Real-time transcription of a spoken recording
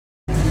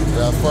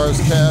Our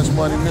first Cash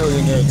Money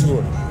Millionaire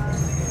tour.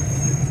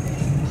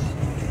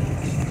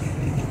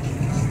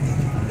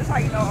 That's how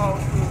you know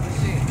old school and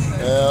shit.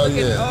 Hell look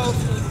yeah. At the old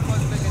school before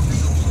you look at the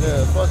new shit.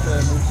 Yeah, fuck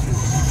that new shit.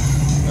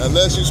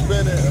 Unless you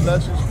spend it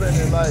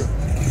like,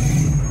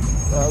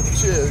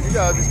 shit, you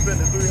gotta be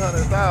spending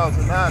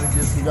 $300,000 now to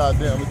get some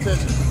goddamn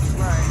attention.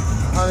 Right.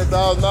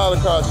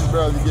 $100,000 cost you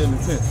barely getting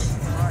attention.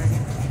 Right.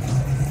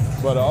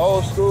 But the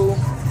old school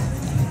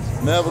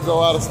never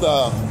go out of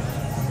style.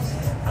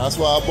 That's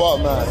why I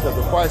bought mine, because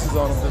the prices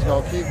on them just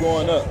gonna keep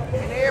going up.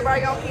 And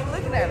everybody gonna keep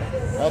looking at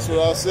them. That's what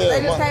I said.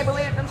 They just can't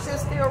believe them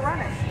shit's still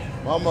running.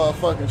 My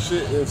motherfucking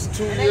shit is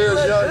 2 years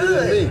younger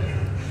than me.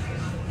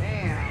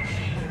 Damn.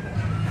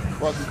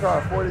 Fucking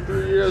car,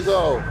 43 years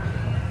old,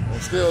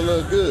 and still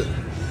look good.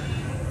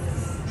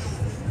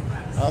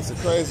 That's a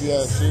crazy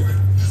ass shit.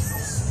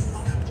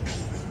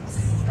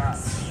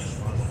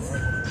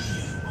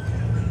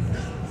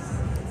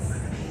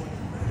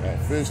 Got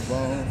fish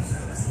bones.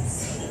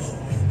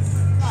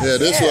 Yeah,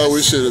 this is where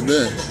we should have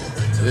been.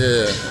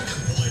 Yeah.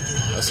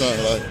 That's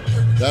something like,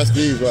 that's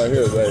these right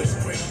here, baby.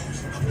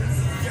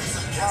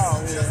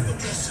 Oh, yeah.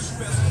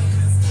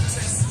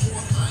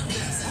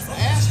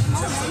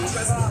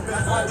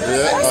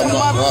 Yeah, that's a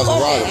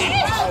Maserati.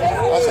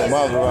 That's a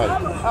Maserati.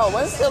 Oh,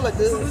 well, it still look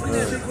good.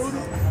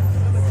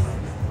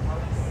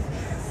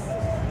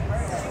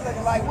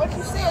 Looking like, what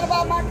you said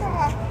about my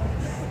car?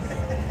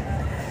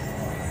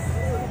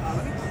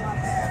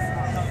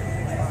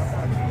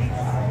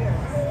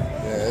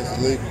 Yeah, it's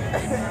leaking.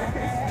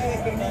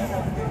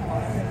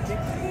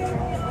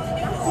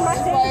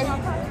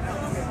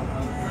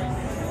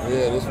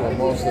 Yeah, this is what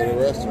most of the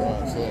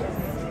restaurants are.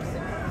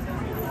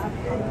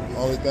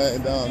 Only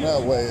thing down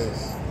that way is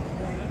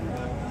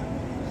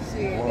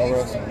one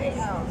restaurant.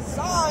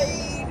 Outside.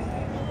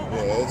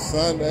 Yeah, it's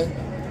Sunday.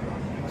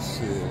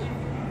 Shit.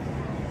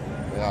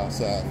 They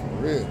outside for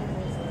real.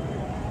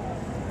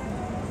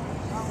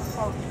 I'm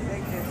supposed to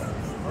take this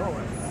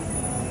forward.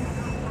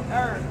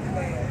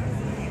 Thursday.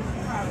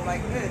 Probably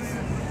like this.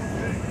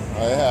 I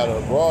had a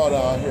brawl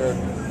down here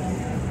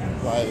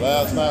like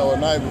last night or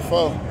the night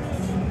before.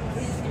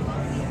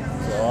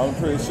 So I'm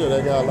pretty sure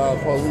they got a lot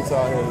of police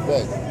out here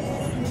today.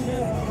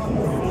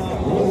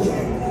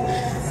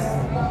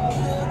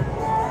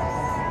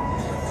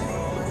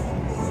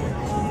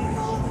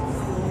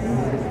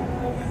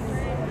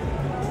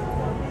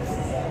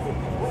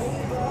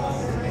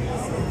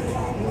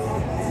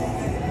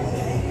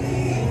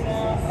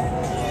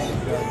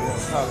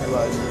 Talking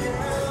like this.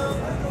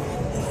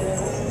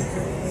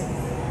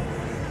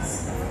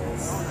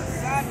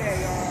 Sunday,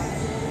 y'all.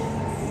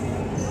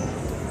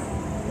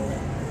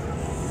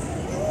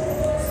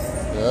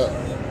 Yep.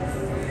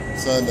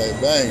 Sunday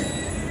banging.